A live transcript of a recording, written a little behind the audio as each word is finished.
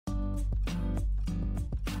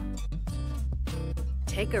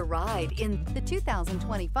Take a ride in the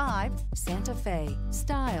 2025 Santa Fe.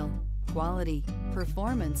 Style, quality,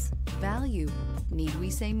 performance, value. Need we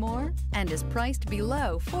say more? And is priced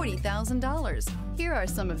below $40,000. Here are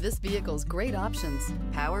some of this vehicle's great options: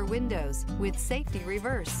 power windows with safety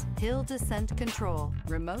reverse, hill descent control,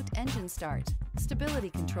 remote engine start, stability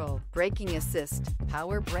control, braking assist,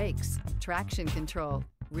 power brakes, traction control,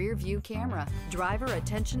 rear view camera, driver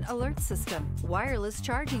attention alert system, wireless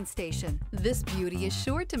charging station. This beauty is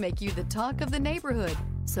sure to make you the talk of the neighborhood.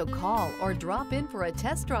 So call or drop in for a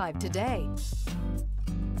test drive today.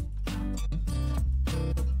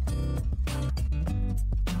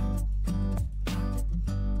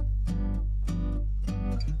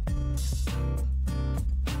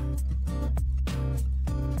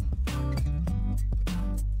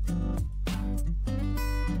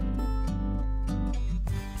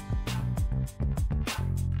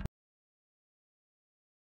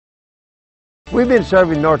 We've been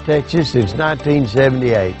serving North Texas since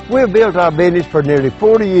 1978. We've built our business for nearly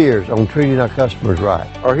 40 years on treating our customers right.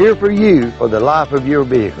 Are here for you for the life of your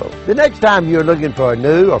vehicle. The next time you're looking for a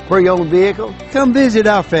new or pre-owned vehicle, come visit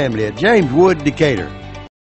our family at James Wood Decatur.